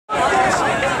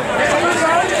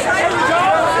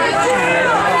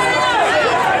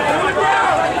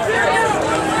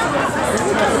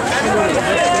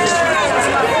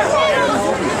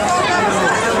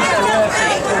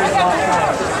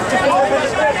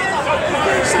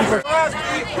over.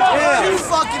 Yeah, you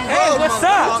fucking road. Hey, what's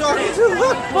up?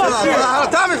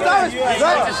 Thomas. Hey,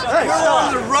 you're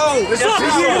on the road. You're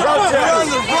on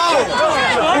the road.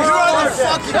 You're on the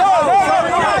fucking road.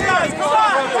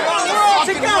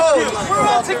 We're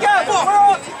all together.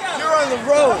 You're on the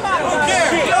road.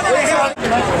 Yeah.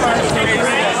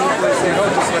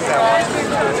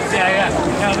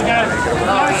 No, we gotta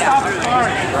stop the car.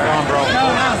 Right on, bro. No,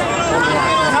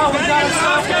 we gotta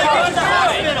stop the car.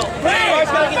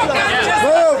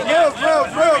 Move.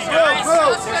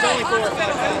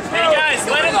 Hey guys,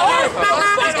 let him through.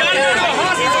 He's got to go to the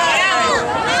hospital now.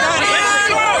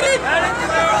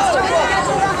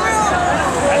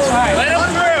 That's right. Let him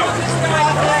through.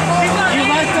 You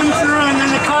let them through and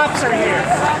then the cops are here.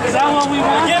 Is that what we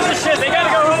want? Give them a shit. They got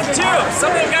to go home too.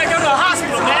 Some of them got to go to the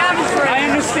hospital, man. I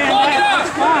understand that. That's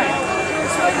fine.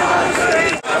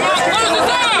 Come on, close the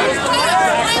door!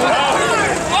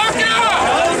 Lock it up!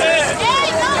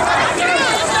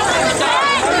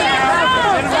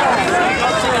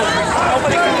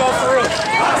 Nobody can go through.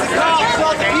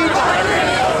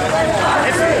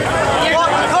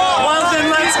 Well, then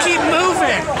let's keep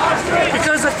moving.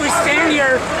 Because if we stand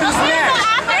here, who's next?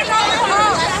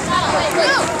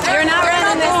 You're not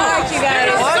running this march, you guys.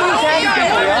 Why are you tagging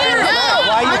people?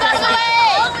 Why are you tagging people?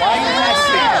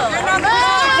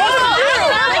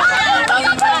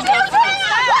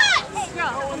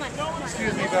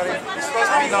 Excuse me, buddy. You're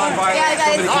supposed to be non-violent. Yeah,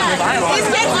 guys.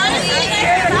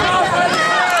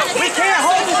 We can't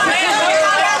hold this man.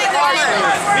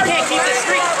 We can't keep the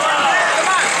street.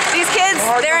 These kids,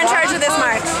 they're in charge of this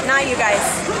march, not you guys.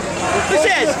 Who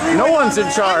says? No one's in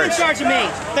charge. You're in charge of me.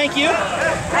 Thank you.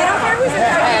 I don't care who's in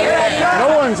charge of you.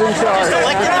 No one's in charge. Just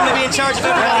elected them to be in charge of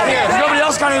everybody here. Nobody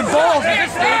else got involved.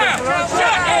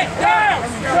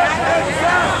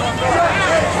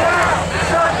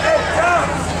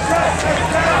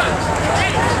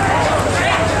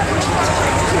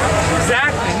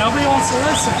 Exactly. Nobody wants to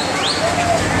listen.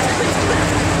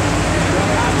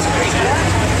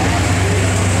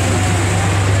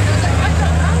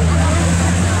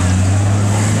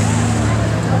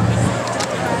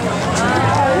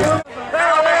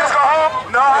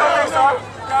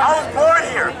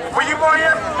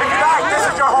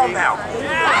 Now. We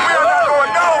are not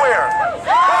going nowhere.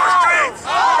 Move streets.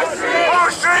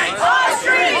 Move streets.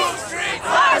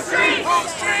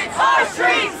 Move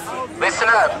streets. Listen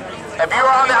up. If you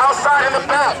are on the outside in the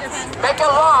back, make a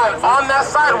line on that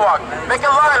sidewalk. Make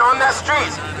a line on that street.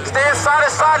 Stand side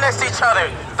to side next to each other.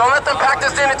 Don't let them pack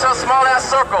us in into a small ass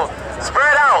circle.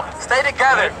 Spread out. Stay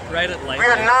together. We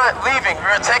are not leaving. We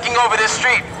are taking over this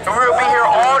street. And we will be here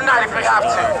all night if we have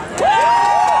to.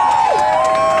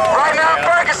 Right now in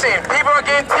Ferguson, people are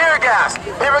getting tear gassed,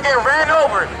 people are getting ran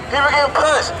over, people are getting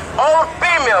pushed, old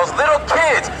females, little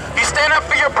kids. You stand up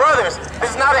for your brothers. This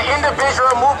is not an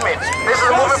individual movement. This is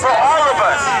a movement for all of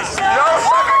us. No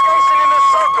segregation in the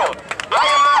circle. I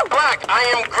am not black, I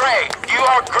am gray. You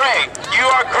are gray. You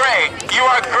are gray. You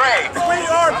are gray.